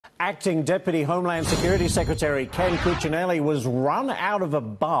Acting Deputy Homeland Security Secretary Ken Cuccinelli was run out of a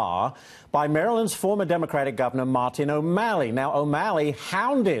bar by Maryland's former Democratic Governor Martin O'Malley. Now, O'Malley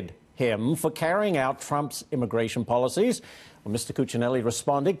hounded him for carrying out Trump's immigration policies. Well, Mr. Cuccinelli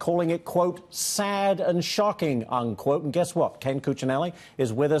responded, calling it, quote, sad and shocking, unquote. And guess what? Ken Cuccinelli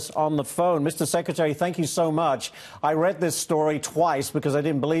is with us on the phone. Mr. Secretary, thank you so much. I read this story twice because I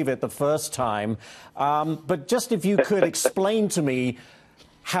didn't believe it the first time. But just if you could explain to me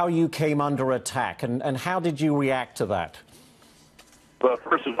how you came under attack and how did you react to that? Well,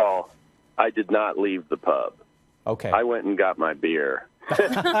 first of all, I did not leave the pub. Okay. I went and got my beer.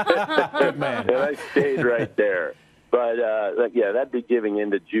 Good man. And I stayed right there. But, yeah, that'd be giving in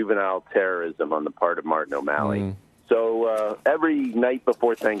to juvenile terrorism on the part of Martin O'Malley. So every night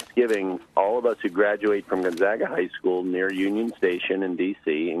before Thanksgiving, all of us who graduate from Gonzaga High School near Union Station in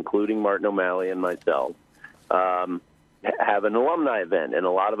D.C., including Martin O'Malley and myself, have an alumni event, and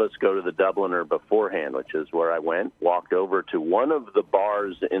a lot of us go to the Dubliner beforehand, which is where I went, walked over to one of the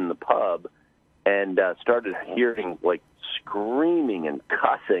bars in the pub, and started hearing, like, screaming and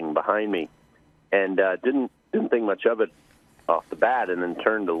cussing behind me, and didn't think much of it off the bat, and then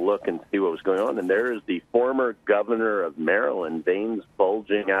turned to look and see what was going on, and there is the former governor of Maryland, veins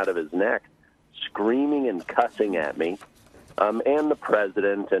bulging out of his neck, screaming and cussing at me, and the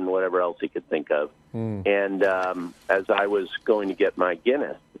president and whatever else he could think of. And as I was going to get my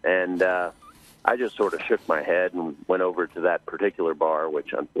Guinness, and I just sort of shook my head and went over to that particular bar,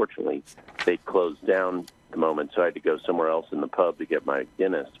 which unfortunately they closed down at the moment, so I had to go somewhere else in the pub to get my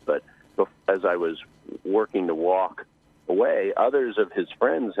Guinness. But as I was working to walk away, others of his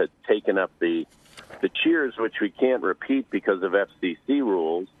friends had taken up the cheers, which we can't repeat because of FCC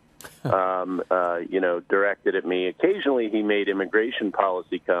rules, directed at me. Occasionally he made immigration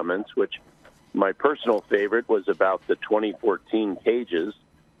policy comments, which my personal favorite was about the 2014 cages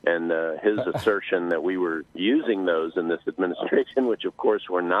and his assertion that we were using those in this administration, which of course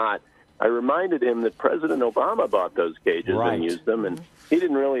we're not. I reminded him that President Obama bought those cages and used them, and he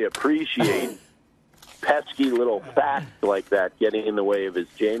didn't really appreciate pesky little facts like that getting in the way of his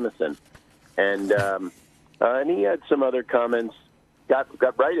Jameson. And he had some other comments, got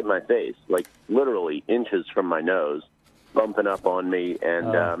right in my face, like literally inches from my nose, bumping up on me,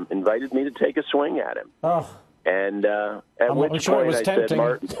 and invited me to take a swing at him. And at which point I said,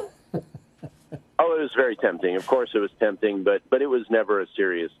 Martin, it was very tempting. Of course it was tempting, but it was never a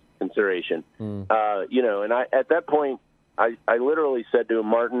serious consideration. And at that point, I literally said to him,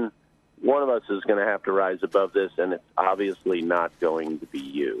 Martin, one of us is going to have to rise above this, and it's obviously not going to be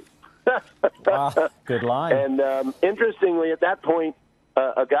you. Good line. And interestingly, at that point,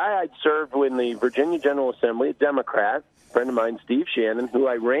 a guy I'd served in the Virginia General Assembly, a Democrat, a friend of mine, Steve Shannon, who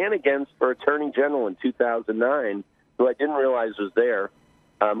I ran against for Attorney General in 2009, who I didn't realize was there,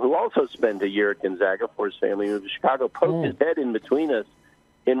 who also spent a year at Gonzaga before his family moved to Chicago, poked his head in between us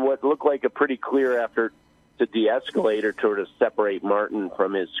in what looked like a pretty clear effort to de-escalate or to separate Martin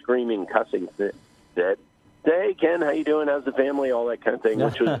from his screaming, cussing fit. Hey, Ken, how you doing? How's the family? All that kind of thing,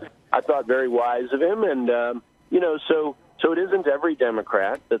 which was, I thought, very wise of him. And, so it isn't every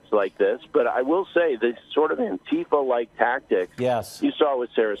Democrat that's like this, but I will say this sort of Antifa-like tactics. Yes. You saw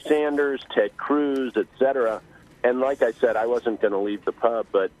with Sarah Sanders, Ted Cruz, et cetera. And like I said, I wasn't going to leave the pub,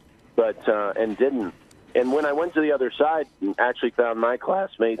 but didn't. And when I went to the other side and actually found my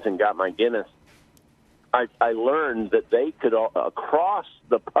classmates and got my Guinness, I learned that they could, across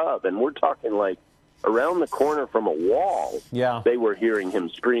the pub, and we're talking like around the corner from a wall, they were hearing him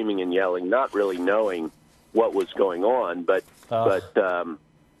screaming and yelling, not really knowing what was going on. But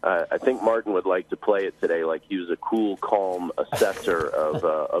I think Martin would like to play it today like he was a cool, calm assessor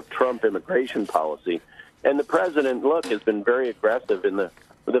of Trump immigration policy. And the president, look, has been very aggressive in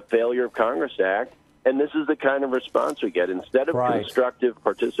the failure of Congress Act. And this is the kind of response we get. Instead of constructive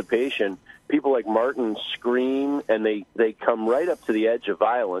participation, people like Martin scream, and they come right up to the edge of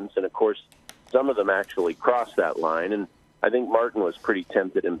violence. And, of course, some of them actually cross that line. And I think Martin was pretty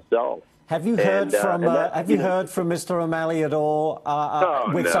tempted himself. Have you heard from heard from Mr. O'Malley at all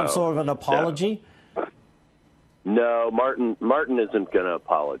with some sort of an apology? No, Martin isn't going to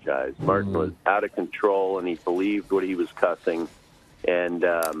apologize. Martin was out of control, and he believed what he was cussing, and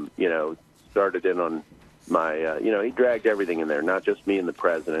started in on my, he dragged everything in there, not just me and the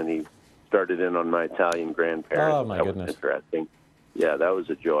president. He started in on my Italian grandparents. Oh, my goodness. Was interesting. Yeah, that was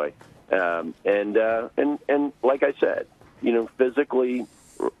a joy. And like I said, physically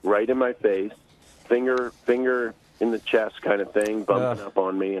right in my face, finger in the chest kind of thing, bumping up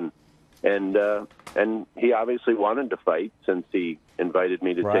on me. And he obviously wanted to fight since he invited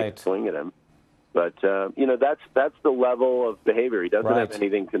me to take a swing at him. But that's the level of behavior. He doesn't have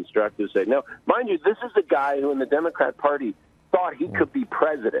anything constructive to say. Now, mind you, this is a guy who in the Democrat Party thought he could be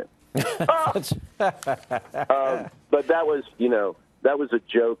president. But that was a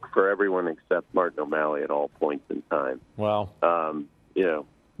joke for everyone except Martin O'Malley at all points in time. Well,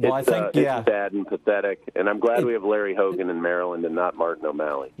 it's sad and pathetic, and I'm glad we have Larry Hogan in Maryland and not Martin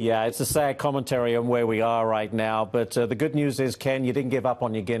O'Malley. Yeah, it's a sad commentary on where we are right now, but the good news is, Ken, you didn't give up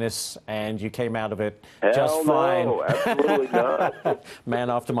on your Guinness, and you came out of it just fine. No, absolutely not.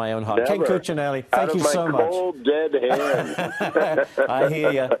 Man after my own heart. Never. Ken Cuccinelli, thank you so much. Cold, dead hand. I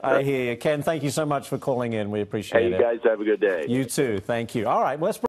hear you. Ken, thank you so much for calling in. We appreciate it. Hey, you guys have a good day. You too. Thank you. All right, let's